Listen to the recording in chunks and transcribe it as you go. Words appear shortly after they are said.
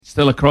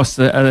Still across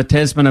the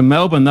Tasman and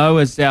Melbourne, though,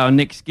 is our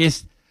next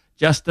guest,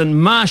 Justin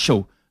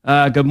Marshall.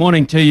 Good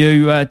morning to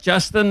you,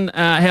 Justin.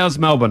 How's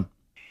Melbourne?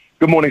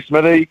 Good morning,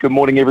 Smithy. Good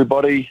morning,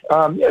 everybody.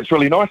 Yeah, it's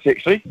really nice,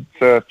 actually.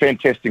 It's a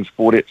fantastic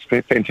sport. It's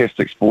a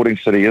fantastic sporting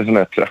city, isn't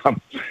it?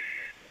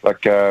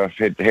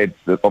 Had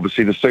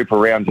obviously the Super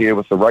round here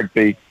with the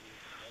rugby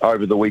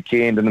over the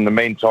weekend, and in the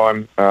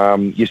meantime,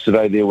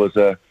 yesterday there was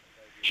a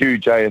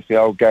huge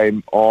AFL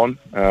game on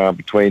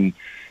between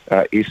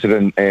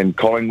Essendon and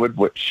Collingwood,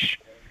 which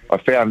I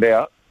found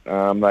out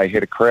they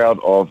had a crowd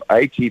of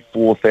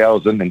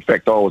 84,000. In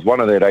fact, I was one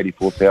of that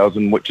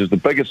 84,000, which is the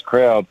biggest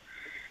crowd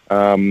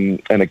in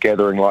a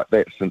gathering like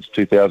that since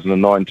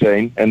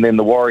 2019. And then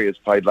the Warriors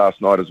played last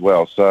night as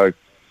well. So,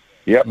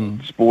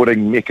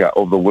 sporting mecca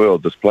of the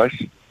world, this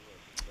place.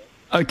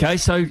 Okay,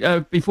 so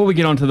before we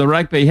get on to the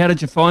rugby, how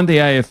did you find the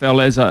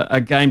AFL as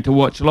a game to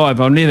watch live?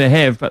 I never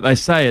have, but they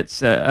say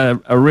it's a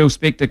real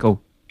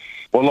spectacle.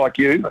 Well, like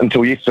you,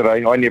 until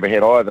yesterday, I never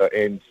had either.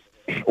 And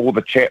all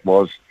the chat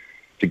was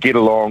to get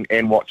along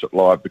and watch it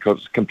live because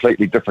it's a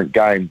completely different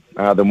game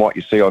than what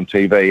you see on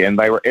TV. And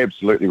they were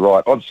absolutely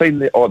right. I'd seen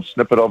the odd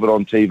snippet of it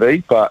on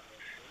TV, but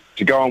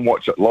to go and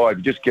watch it live,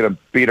 you just get a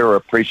better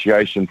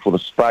appreciation for the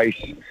space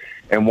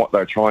and what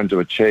they're trying to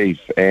achieve.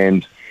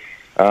 And,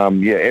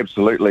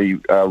 absolutely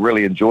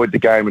really enjoyed the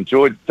game.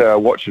 Enjoyed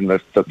watching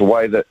the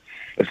way that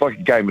it's like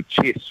a game of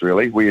chess,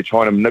 really, where you're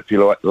trying to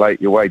manipulate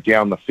your way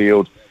down the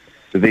field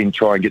to then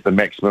try and get the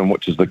maximum,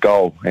 which is the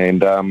goal.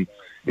 And,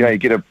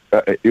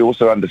 you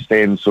also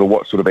understand sort of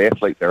what sort of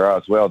athlete there are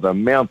as well. The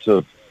amount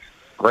of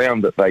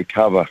ground that they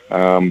cover.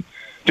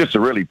 Just a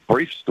really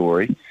brief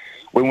story.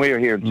 When we were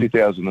here in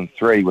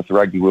 2003 with the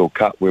Rugby World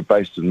Cup, we were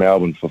based in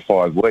Melbourne for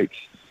 5 weeks,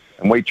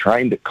 and we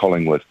trained at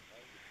Collingwood.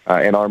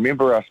 And I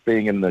remember us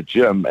being in the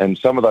gym, and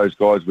some of those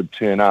guys would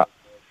turn up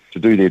to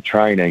do their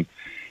training,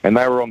 and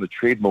they were on the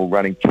treadmill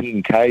running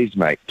 10 Ks,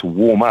 mate, to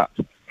warm up.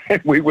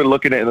 And we were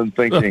looking at them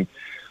thinking,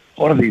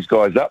 what are these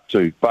guys up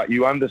to? But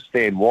you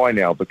understand why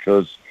now,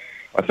 because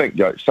I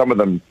think some of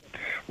them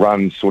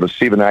run sort of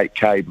 7,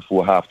 8K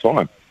before half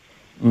time.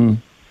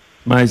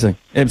 Amazing.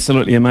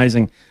 Absolutely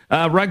amazing.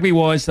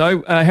 Rugby-wise,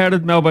 though, how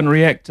did Melbourne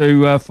react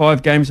to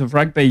 5 games of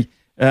rugby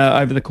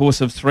over the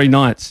course of 3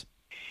 nights?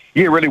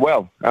 Yeah, really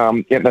well.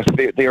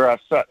 There are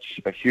such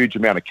a huge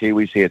amount of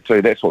Kiwis here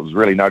too. That's what was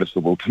really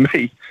noticeable to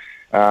me.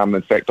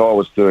 In fact, I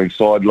was doing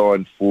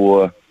sideline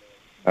for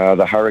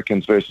the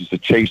Hurricanes versus the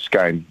Chiefs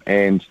game,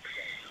 and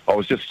I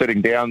was just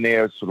sitting down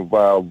there sort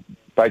of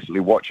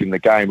basically watching the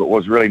game. It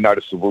was really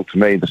noticeable to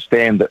me. The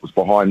stand that was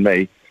behind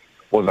me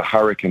was a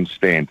Hurricane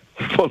stand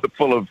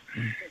full of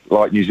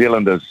like New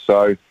Zealanders.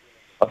 So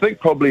I think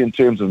probably in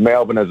terms of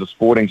Melbourne as a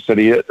sporting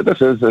city, this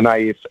is an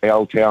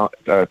AFL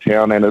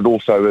town, and it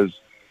also is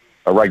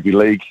a rugby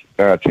league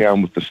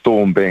town, with the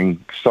Storm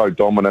being so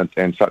dominant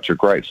and such a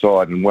great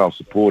side and well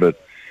supported.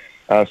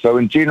 So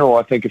in general,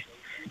 I think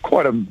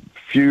quite a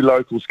few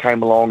locals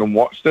came along and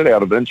watched it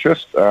out of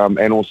interest,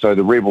 and also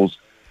the Rebels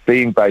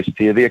being based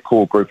here, their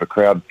core group of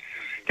crowd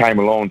came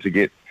along to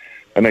get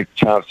a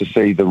chance to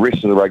see the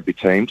rest of the rugby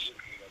teams.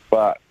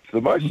 But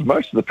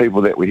most of the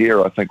people that were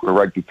here, I think, were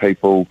rugby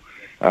people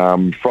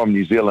from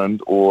New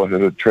Zealand or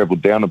who had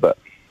travelled down a bit.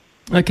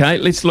 Okay,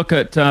 let's look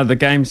at the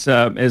games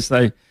as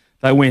they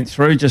went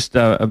through. Just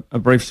a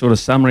brief sort of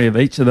summary of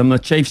each of them. The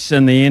Chiefs,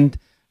 in the end,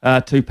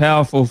 too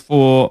powerful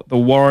for the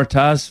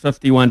Waratahs,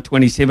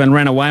 51-27,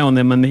 ran away on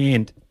them in the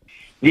end.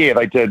 Yeah,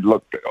 they did.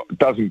 Look, it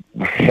doesn't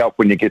help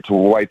when you get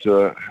away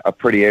to a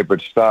pretty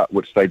average start,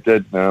 which they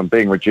did,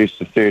 being reduced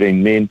to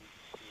 13 men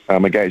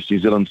against New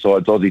Zealand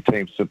sides. Aussie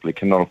teams simply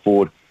cannot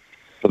afford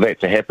for that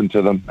to happen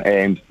to them.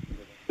 And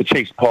the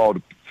Chiefs piled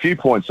a few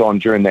points on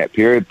during that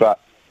period, but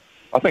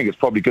I think it's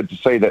probably good to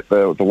see that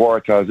the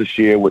Waratahs this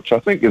year, which I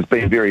think has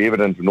been very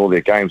evident in all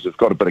their games, have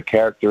got a bit of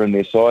character in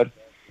their side.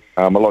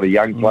 A lot of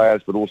young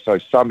players, but also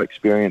some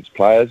experienced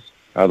players,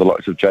 the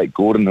likes of Jake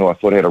Gordon, who I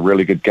thought had a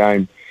really good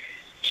game,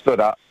 stood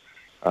up.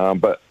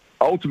 But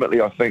ultimately,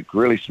 I think,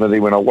 really, Smithy,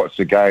 when I watched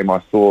the game, I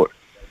thought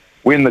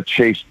when the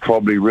Chiefs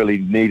probably really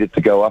needed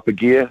to go up a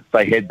gear,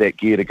 they had that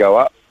gear to go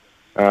up.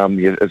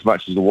 As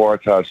much as the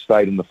Waratahs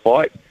stayed in the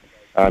fight,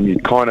 you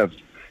kind of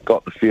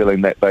got the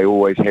feeling that they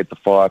always had the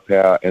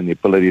firepower and the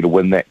ability to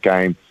win that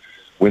game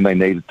when they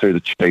needed to, the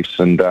Chiefs.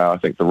 And I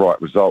think the right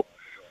result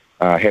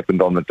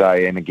happened on the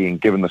day. And again,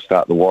 given the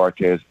start the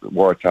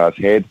Waratahs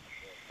had,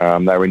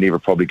 they were never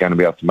probably going to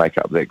be able to make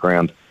up that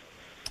ground.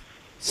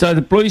 So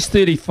the Blues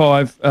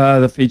 35,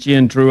 the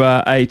Fijian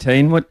Drua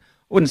 18. I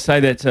wouldn't say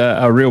that's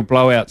a real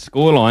blowout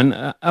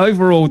scoreline.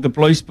 Overall, the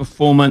Blues'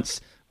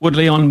 performance, would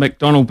Leon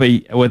McDonald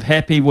be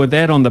happy with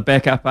that on the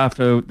back up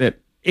after that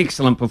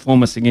excellent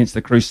performance against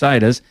the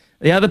Crusaders?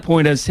 The other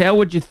point is, how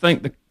would you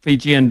think the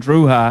Fijian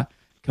Drua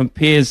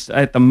compares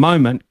at the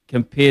moment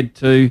compared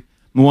to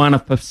Moana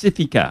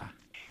Pacifica?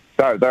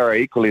 They're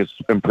equally as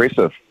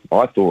impressive,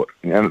 I thought.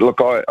 And look,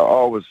 I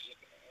was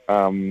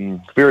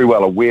very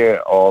well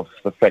aware of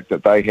the fact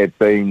that they had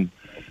been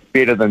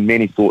better than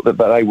many thought that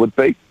they would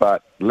be.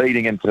 But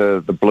leading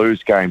into the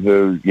Blues game,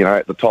 who,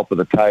 at the top of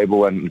the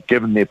table, and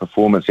given their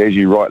performance, as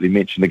you rightly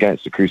mentioned,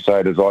 against the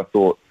Crusaders, I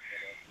thought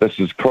this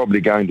is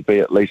probably going to be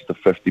at least a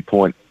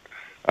 50-point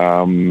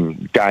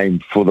game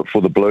for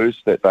the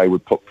Blues, that they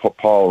would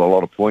pile a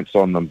lot of points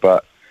on them.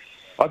 But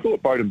I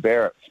thought Beauden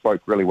Barrett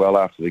spoke really well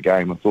after the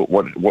game. I thought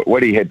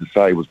what he had to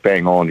say was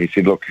bang on. He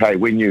said, look, hey,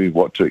 we knew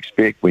what to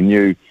expect. We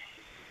knew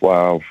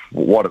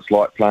what it's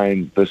like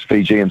playing this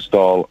Fijian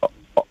style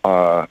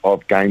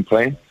of game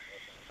plan.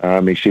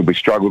 He said we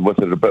struggled with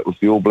it a bit with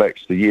the All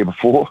Blacks the year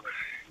before.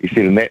 He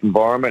said in that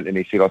environment, and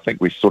he said I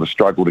think we sort of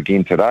struggled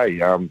again today.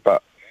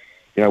 But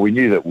we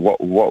knew that what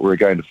we were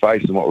going to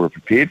face and what we were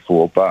prepared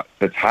for. But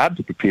it's hard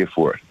to prepare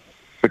for it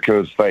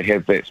because they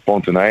have that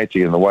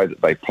spontaneity in the way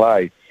that they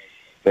play.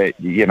 That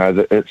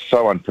that it's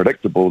so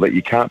unpredictable that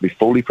you can't be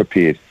fully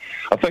prepared.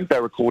 I think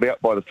they were called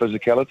out by the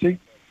physicality,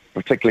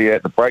 particularly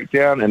at the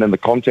breakdown and in the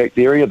contact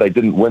area. They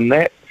didn't win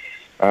that.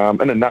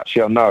 In a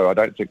nutshell, no, I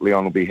don't think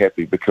Leon will be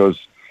happy because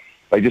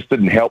they just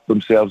didn't help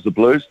themselves, the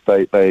Blues.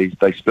 They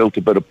spilt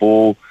a bit of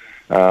ball.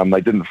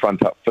 They didn't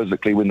front up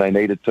physically when they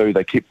needed to.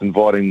 They kept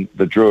inviting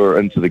the Drua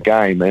into the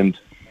game. And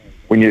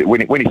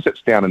when he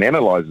sits down and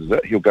analyses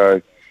it, he'll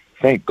go,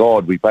 thank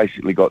God we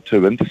basically got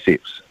 2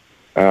 intercepts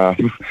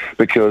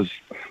because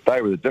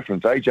they were the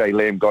difference. AJ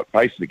Lamb got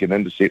basically an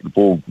intercept. The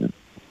ball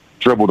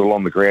dribbled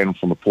along the ground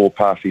from a poor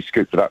pass. He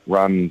scooped it up,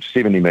 run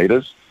 70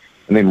 metres.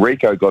 And then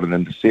Rico got an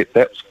intercept.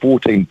 That's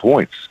 14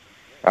 points.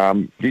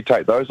 You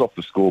take those off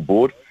the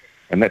scoreboard,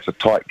 and that's a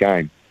tight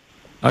game.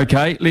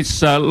 Okay,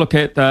 let's look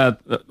at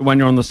the one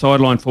you're on the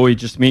sideline for. You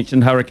just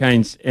mentioned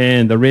Hurricanes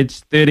and the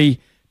Reds 30-17.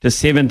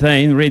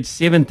 Reds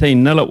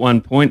 17-0 at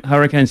one point.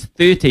 Hurricanes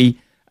 30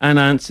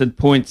 unanswered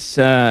points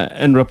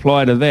in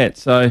reply to that.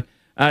 So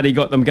Artie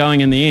got them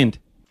going in the end.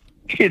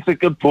 It's a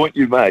good point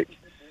you make.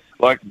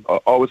 Like,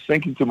 I was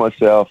thinking to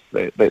myself,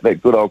 that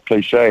good old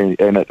cliche,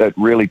 and it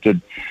really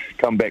did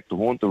come back to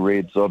haunt the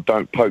Reds of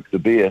don't poke the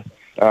bear.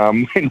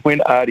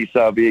 When Artie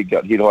Savea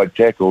got head-high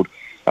tackled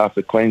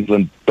after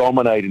Queensland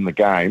dominating the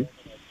game,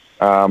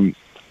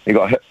 he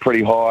got hit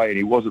pretty high and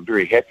he wasn't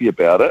very happy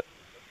about it.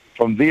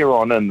 From there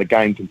on in, the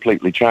game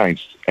completely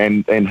changed,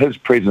 and his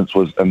presence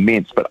was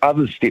immense, but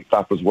others stepped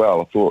up as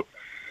well. I thought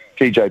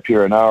TJ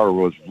Perenara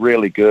was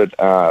really good,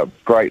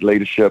 great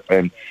leadership,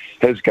 and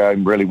his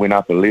game really went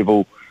up a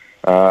level.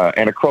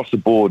 And across the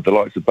board, the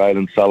likes of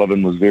Bailyn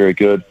Sullivan was very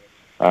good.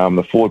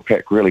 The forward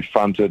pack really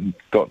fronted,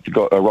 got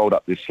rolled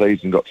up their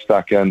sleeves and got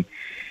stuck in.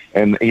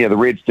 And the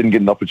Reds didn't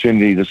get an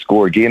opportunity to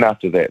score again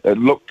after that. It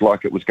looked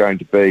like it was going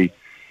to be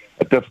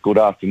a difficult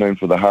afternoon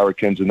for the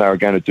Hurricanes, and they were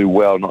going to do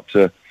well not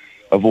to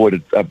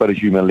avoid a bit of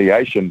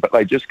humiliation. But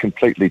they just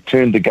completely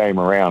turned the game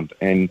around.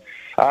 And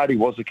Artie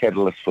was a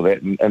catalyst for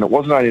that. And it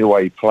wasn't only the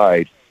way he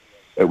played,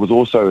 it was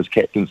also his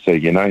captaincy.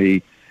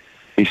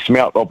 He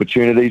smelt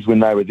opportunities when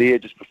they were there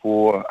just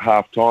before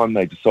half-time.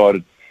 They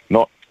decided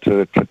not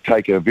to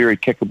take a very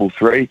kickable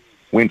 3,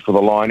 went for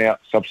the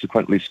line-out,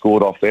 subsequently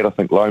scored off that. I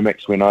think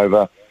Lomax went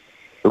over.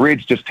 The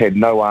Reds just had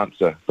no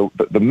answer.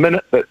 The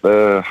minute that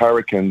the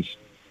Hurricanes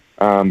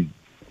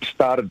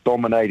started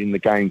dominating the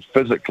game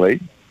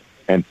physically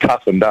and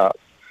toughened up,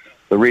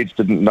 the Reds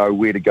didn't know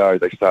where to go.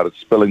 They started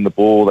spilling the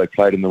ball. They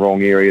played in the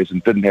wrong areas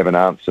and didn't have an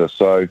answer.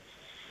 So,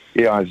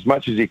 as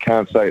much as you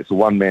can't say it's a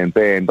one-man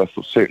band, I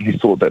certainly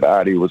thought that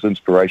Artie was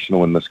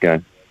inspirational in this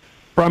game.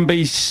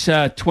 Brumbies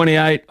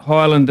 28,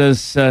 Highlanders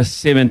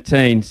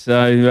 17.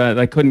 So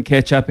they couldn't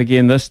catch up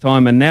again this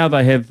time. And now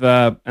they have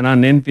an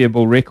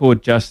unenviable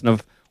record, Justin,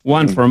 of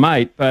 1 from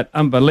 8. But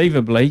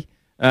unbelievably,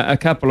 a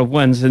couple of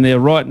wins, and they're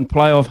right in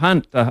playoff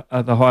hunt, the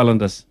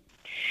Highlanders.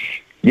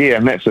 Yeah,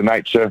 and that's the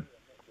nature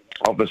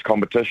of this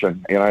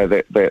competition,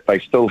 that they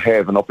still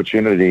have an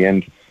opportunity.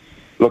 And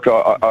look,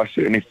 I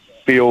certainly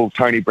feel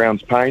Tony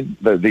Brown's pain.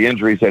 The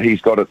injuries that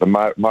he's got at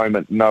the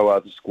moment, no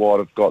other squad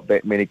have got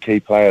that many key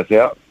players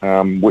out,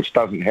 which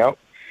doesn't help.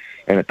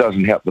 And it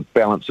doesn't help the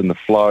balance and the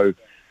flow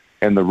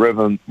and the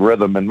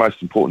rhythm, and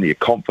most importantly, your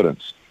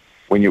confidence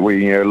when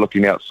you're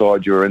looking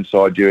outside you or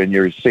inside you and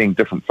you're seeing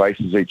different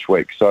faces each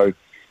week. So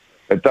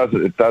it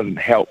doesn't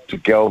help to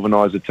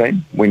galvanise a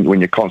team when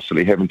you're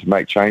constantly having to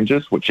make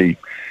changes, which he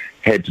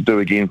had to do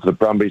again for the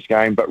Brumbies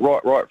game. But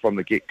right from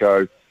the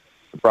get-go,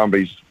 the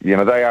Brumbies,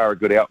 they are a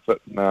good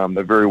outfit.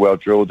 They're very well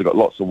drilled. They've got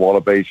lots of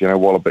Wallabies,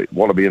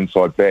 Wallaby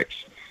inside backs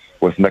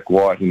with Nick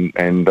White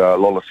and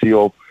Lola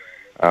Seal.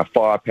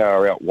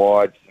 Firepower out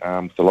wide,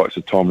 with the likes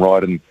of Tom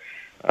Wright and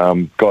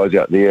guys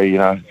out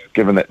there,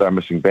 given that they're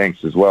missing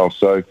Banks as well.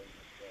 So,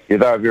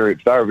 they're a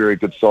very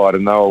good side,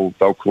 and they'll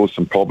cause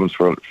some problems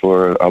for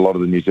a lot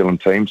of the New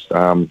Zealand teams.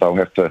 They'll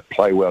have to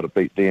play well to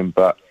beat them,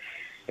 but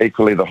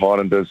equally the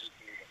Highlanders,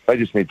 they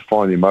just need to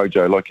find their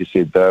mojo. Like you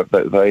said,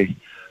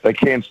 they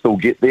can still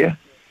get there,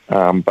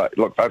 but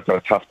look, they've got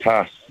a tough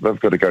task. They've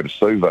got to go to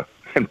Suva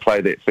and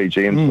play that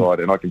Fijian side,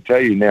 and I can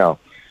tell you now,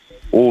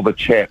 all the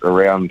chat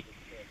around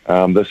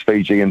this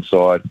Fijian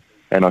side,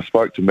 and I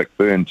spoke to Mick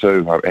Byrne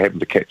too. I happened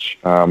to catch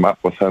up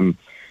with him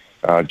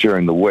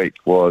during the week.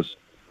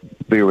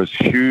 There was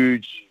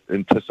huge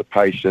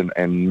anticipation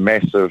and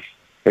massive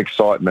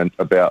excitement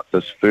about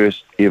this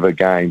first ever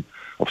game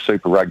of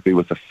Super Rugby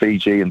with the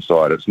Fijian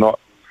side. It's not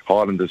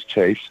Highlanders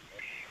Chiefs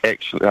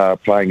actually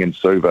playing in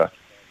Suva,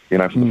 for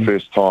the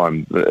first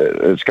time.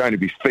 It's going to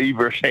be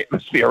feverish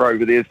atmosphere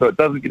over there, so it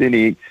doesn't get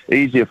any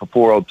easier for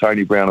poor old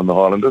Tony Brown and the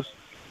Highlanders.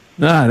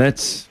 No,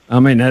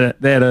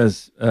 that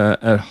is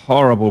a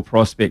horrible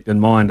prospect in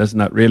mind, isn't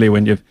it, really,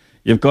 when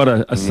you've got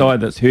a side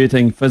that's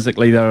hurting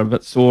physically, they're a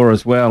bit sore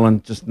as well,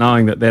 and just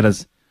knowing that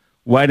is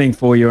waiting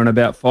for you in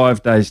about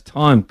 5 days'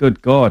 time.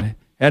 Good God,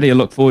 how do you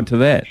look forward to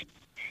that?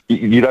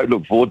 You don't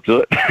look forward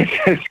to it.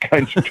 It's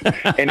going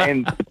to,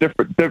 and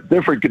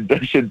different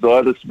conditions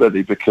either,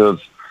 Smithy, because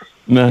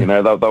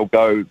they'll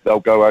go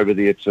over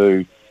there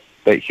to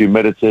that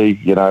humidity,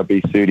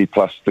 be 30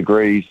 plus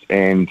degrees,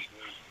 and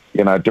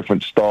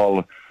different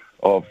style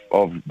of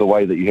the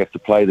way that you have to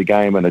play the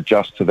game and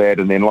adjust to that.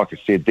 And then, like I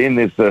said, then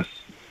there's this,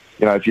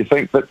 if you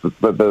think that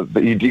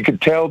you could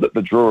tell that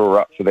the Drua are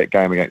up for that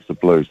game against the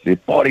Blues. Their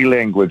body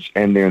language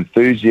and their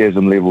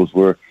enthusiasm levels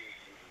were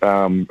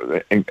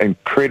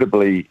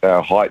incredibly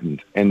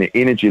heightened, and their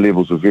energy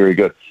levels were very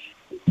good.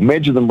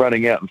 Imagine them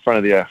running out in front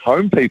of their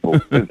home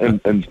people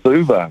in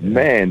Suva.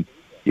 Man,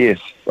 yes,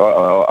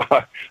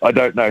 I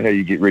don't know how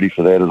you get ready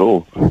for that at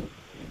all.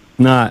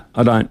 No,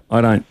 I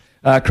don't.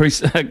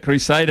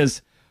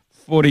 Crusaders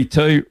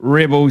 42,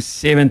 Rebels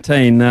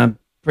 17.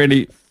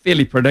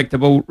 Fairly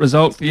predictable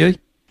result for you?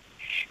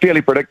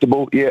 Fairly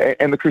predictable, yeah.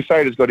 And the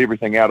Crusaders got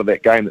everything out of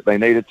that game that they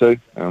needed to.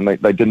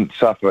 They didn't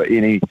suffer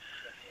any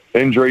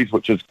injuries,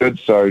 which is good.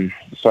 So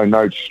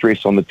no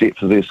stress on the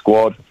depth of their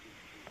squad.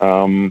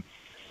 The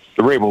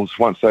Rebels,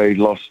 once they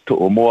lost to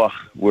Omoa,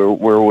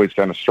 we're always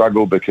going to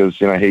struggle because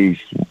he's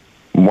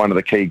one of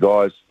the key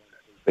guys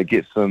that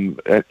gets them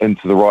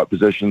into the right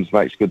positions,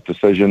 makes good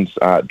decisions.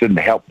 Didn't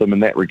help them in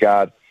that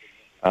regard.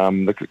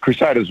 The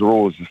Crusaders were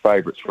always the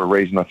favourites for a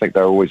reason. I think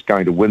they were always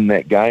going to win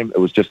that game. It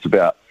was just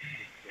about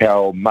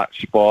how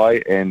much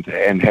by and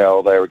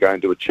how they were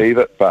going to achieve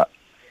it. But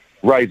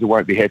Razor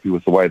won't be happy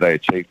with the way they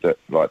achieved it.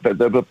 Like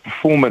the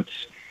performance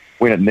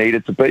when it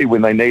needed to be,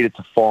 when they needed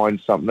to find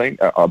something,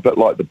 a bit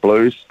like the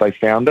Blues, they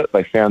found it.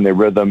 They found their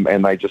rhythm,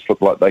 and they just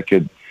looked like they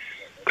could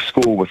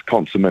score with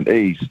consummate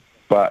ease.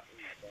 But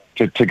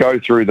to go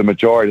through the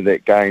majority of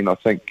that game, I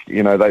think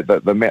they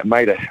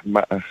made a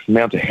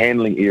amount of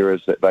handling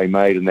errors that they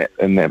made in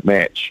that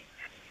match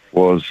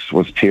was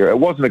terrible. It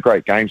wasn't a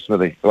great game,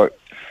 Smithy. Like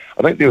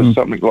I think there was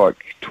something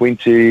like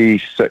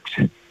 26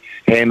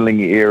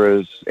 handling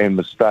errors and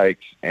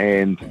mistakes,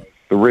 and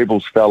the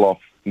Rebels fell off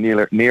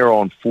near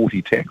on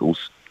 40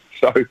 tackles.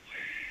 So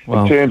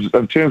wow.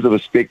 in terms of a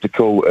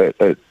spectacle,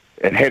 it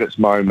had its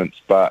moments,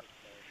 but.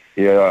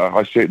 Yeah,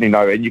 I certainly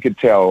know, and you could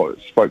tell. I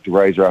spoke to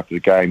Razor after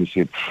the game. He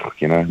said,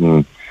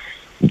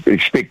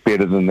 expect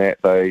better than that.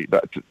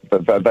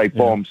 They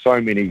bombed so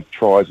many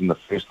tries in the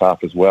first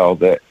half as well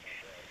that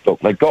look,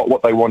 they got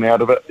what they want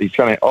out of it.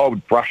 I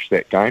would brush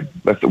that game.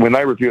 When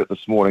they review it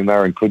this morning,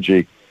 they're in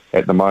Coogee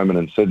at the moment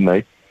in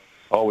Sydney.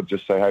 I would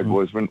just say, hey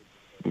boys, we're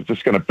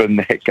just going to bin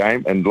that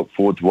game and look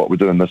forward to what we're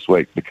doing this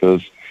week,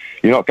 because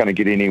you're not going to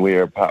get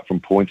anywhere apart from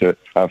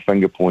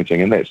finger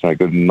pointing, and that's no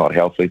good and not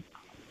healthy.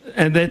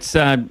 And that's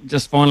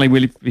just finally,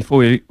 before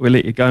we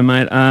let you go,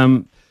 mate,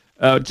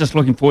 just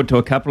looking forward to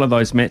a couple of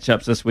those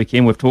matchups this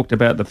weekend. We've talked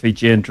about the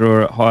Fijian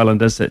Drua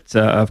Highlanders. It's,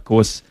 of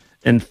course,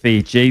 in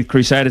Fiji.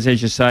 Crusaders,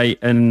 as you say,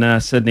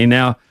 in Sydney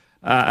now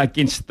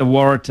against the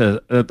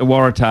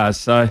Waratahs.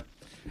 So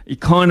you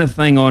kind of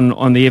thing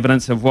on the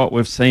evidence of what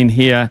we've seen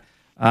here,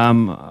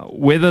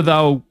 whether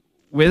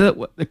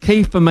the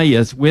key for me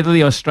is whether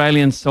the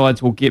Australian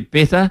sides will get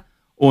better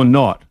or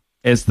not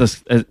as these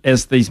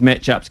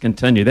matchups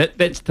continue.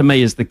 That's to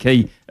me is the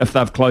key if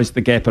they've closed the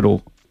gap at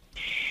all.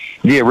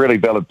 Yeah, really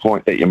valid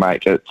point that you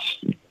make.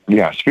 It's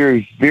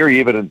very,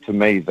 very evident to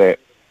me that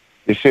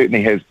there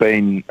certainly has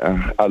been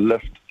a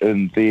lift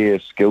in their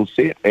skill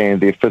set, and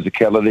their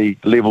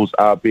physicality levels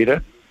are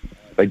better.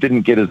 They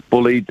didn't get as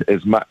bullied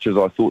as much as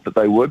I thought that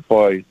they would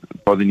by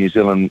the New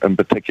Zealand, in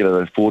particular,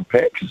 the forward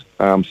packs.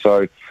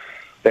 So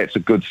that's a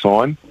good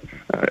sign.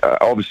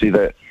 Obviously,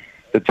 the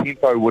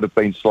tempo would have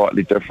been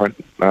slightly different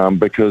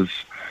because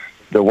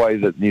the way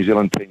that New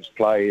Zealand teams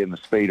play and the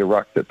speed of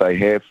ruck that they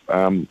have,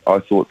 I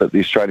thought that the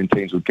Australian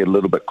teams would get a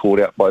little bit caught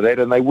out by that,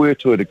 and they were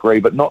to a degree,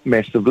 but not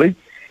massively.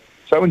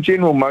 So in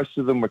general, most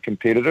of them were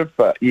competitive,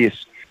 but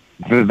yes,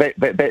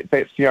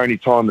 that's the only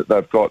time that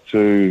they've got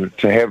to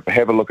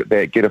have a look at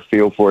that, get a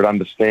feel for it,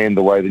 understand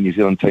the way the New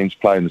Zealand teams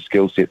play and the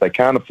skill set. They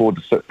can't afford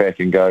to sit back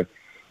and go,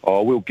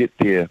 we'll get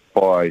there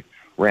by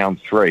round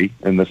 3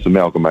 in this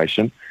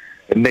amalgamation.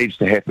 It needs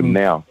to happen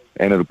now,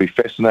 and it'll be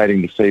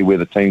fascinating to see where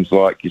the teams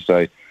like, you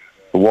say,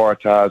 the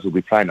Waratahs will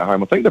be playing at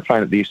home. I think they're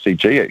playing at the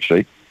SCG,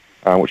 actually,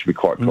 which would be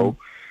quite cool.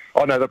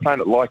 Oh, no, they're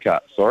playing at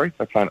Leichhardt, sorry.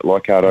 They're playing at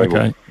Leichhardt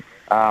Oval.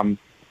 Okay.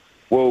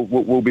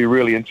 Will be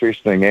really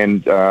interesting.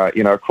 And,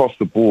 across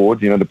the board,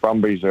 the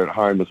Brumbies are at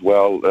home as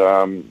well.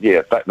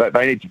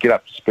 They need to get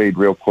up to speed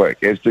real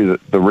quick, as do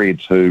the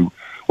Reds, who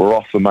were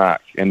off the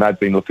mark, and they've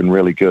been looking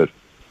really good.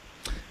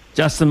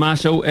 Justin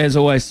Marshall, as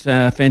always,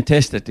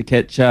 fantastic to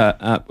catch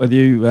up with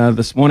you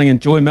this morning.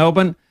 Enjoy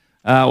Melbourne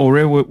or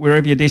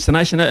wherever your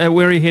destination.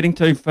 Where are you heading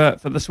to for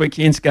this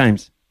weekend's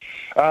games?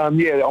 I'm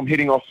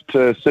heading off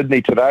to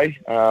Sydney today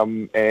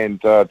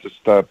and just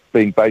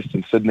being based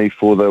in Sydney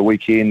for the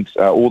weekend.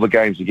 All the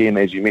games, again,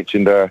 as you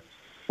mentioned,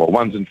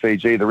 one's in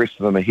Fiji, the rest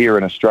of them are here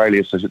in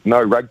Australia. So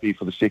no rugby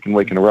for the second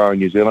week in a row in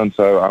New Zealand.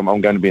 So I'm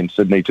going to be in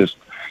Sydney just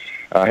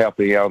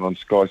helping out on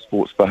Sky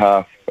Sports'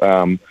 behalf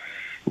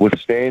with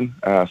Stan.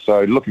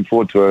 So looking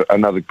forward to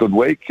another good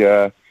week.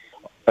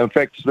 In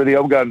fact, Smithy,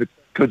 I'm going to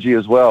Coogee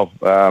as well.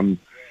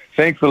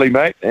 Thankfully,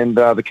 mate, and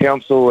the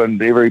council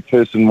and every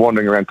person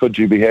wandering around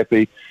Coogee be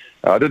happy.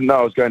 I didn't know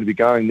I was going to be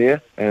going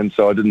there, and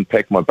so I didn't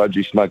pack my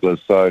budgie smugglers.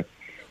 So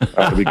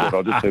it'll be good.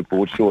 I'll just have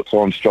board shorts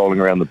on, strolling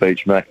around the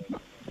beach, mate.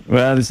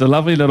 Well, there's a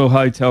lovely little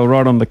hotel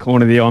right on the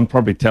corner there. I'm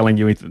probably telling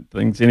you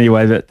things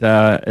anyway.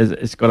 That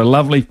it's got a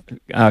lovely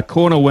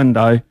corner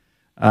window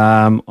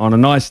on a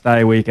nice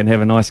day where you can have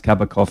a nice cup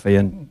of coffee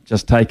and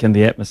just take in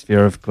the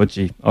atmosphere of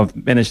Coogee. I've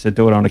managed to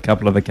do it on a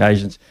couple of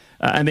occasions,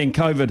 and then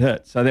COVID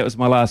hit, so that was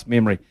my last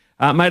memory.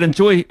 Mate,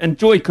 enjoy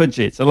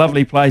Coogee. It's a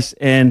lovely place,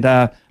 and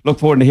look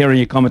forward to hearing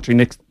your commentary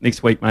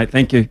next week, mate.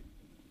 Thank you.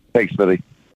 Thanks, buddy.